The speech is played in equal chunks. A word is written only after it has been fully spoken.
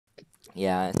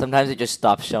Yeah, sometimes it just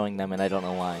stops showing them, and I don't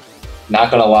know why.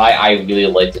 Not gonna lie, I really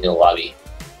like the new lobby.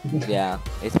 Yeah,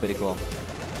 it's pretty cool.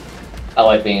 I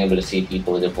like being able to see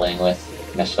people they're playing with,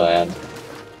 mess around.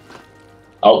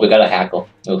 Oh, we got a hackle.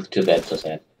 Oh, too bad, so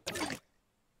sad.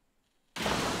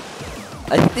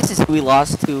 I think this is who we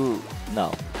lost to.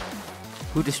 No,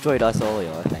 who destroyed us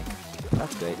earlier? I think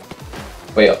that's great.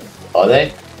 Wait, are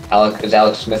they? Is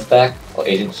Alex Smith back? Or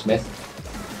Agent Smith?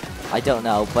 I don't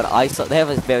know, but I saw they have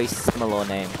a very similar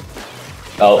name.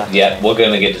 Oh, yeah, we're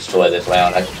gonna get destroyed this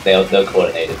round. They're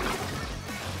coordinated.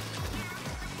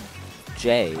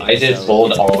 Jay. I just so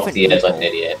rolled it's all of different the edge like people. an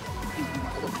idiot.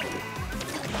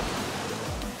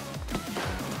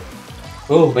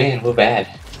 Oh man, we're bad.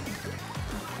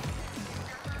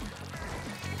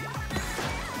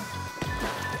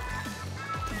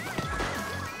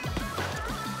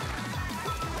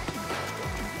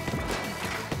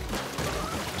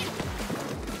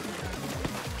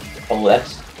 Oh,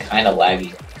 that's kind of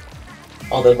laggy.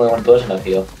 Oh, there's only one person up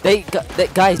here. They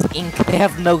guys, Ink. They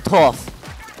have no turf.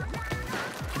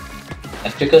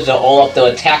 That's because they're all up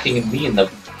there attacking me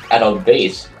at our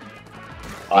base.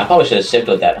 Oh, I probably should have sipped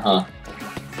with that, huh?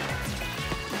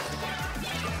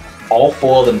 All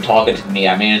four of them talking to me.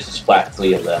 I managed to splat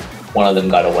 3 of them. One of them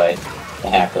got away. The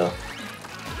hacker.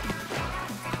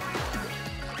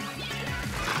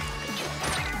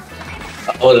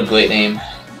 Oh, what a great name.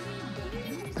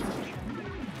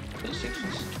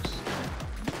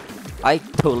 I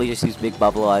totally just use Big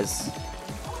Bubble Eyes.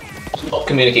 Oh,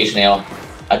 communication error.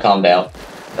 I calmed out.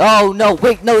 Oh no!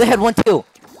 Wait, no, they had one too.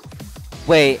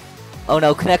 Wait. Oh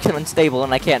no, connection unstable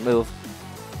and I can't move.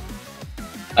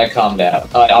 I calmed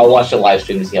out. I'll watch the live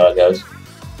stream and see how it goes.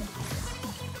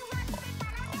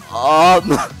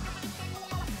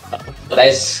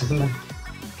 Nice.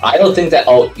 I don't think that.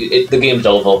 Oh, the game's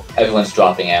over. Everyone's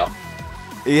dropping out.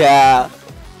 Yeah.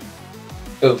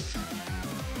 Oof.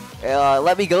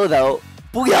 Let me go though.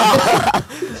 Booyah!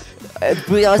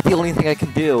 Booyah's the only thing I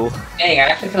can do. Dang, I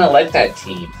actually kind of like that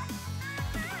team.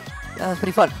 Yeah, that's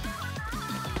pretty fun.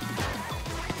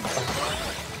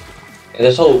 And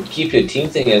this whole keep your team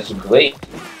thing is great.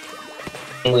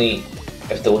 Only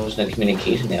if there wasn't a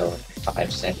communication error for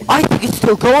 5 seconds. I think it's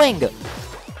still going.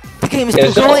 The game is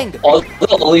still going.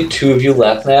 Only 2 of you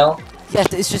left now.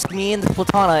 Yes, it's just me and the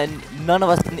Platana, and none of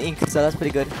us can Ink, so that's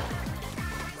pretty good.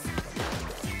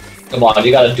 Come on,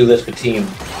 you gotta do this for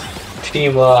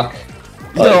teamwork.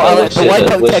 No, the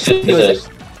wipeout text appears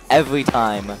every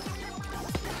time.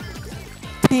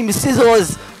 Team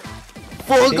Scissors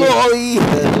for glory.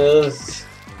 Scissors.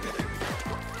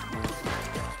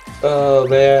 Oh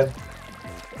man.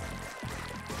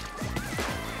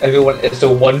 Everyone, it's a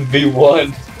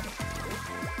 1v1.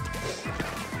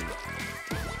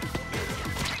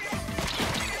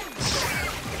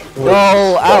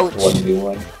 No, ouch.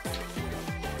 1v1.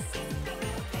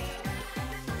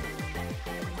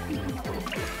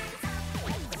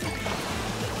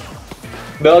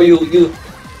 No, you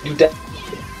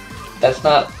that's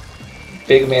not.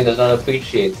 Big man does not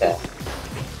appreciate that.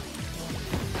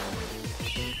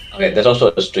 Okay, there's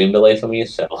also a stream delay for me,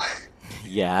 so.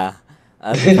 Yeah.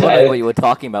 I was wondering what you were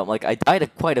talking about. Like, I died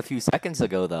quite a few seconds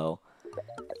ago, though.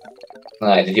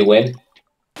 Alright, did you win?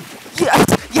 Yes!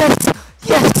 Yes!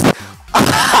 Yes!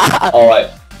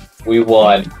 Alright, we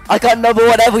won. I got number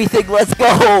 1 everything, let's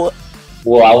go!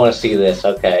 Whoa, I want to see this,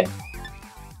 okay.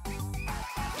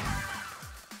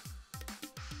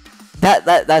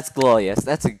 That's glorious.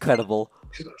 That's incredible.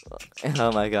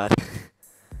 Oh my god.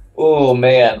 Oh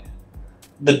man.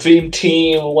 The dream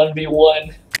team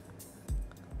 1v1.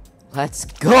 Let's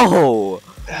go!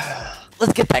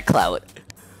 Let's get that clout.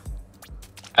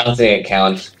 I don't think it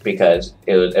counts because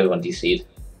it was everyone DC'd.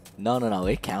 No,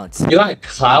 it counts. You got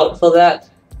clout for that?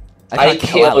 I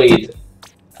carried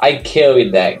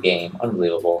that game.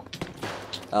 Unbelievable.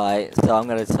 Alright, so I'm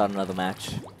gonna start another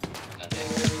match.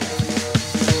 Okay.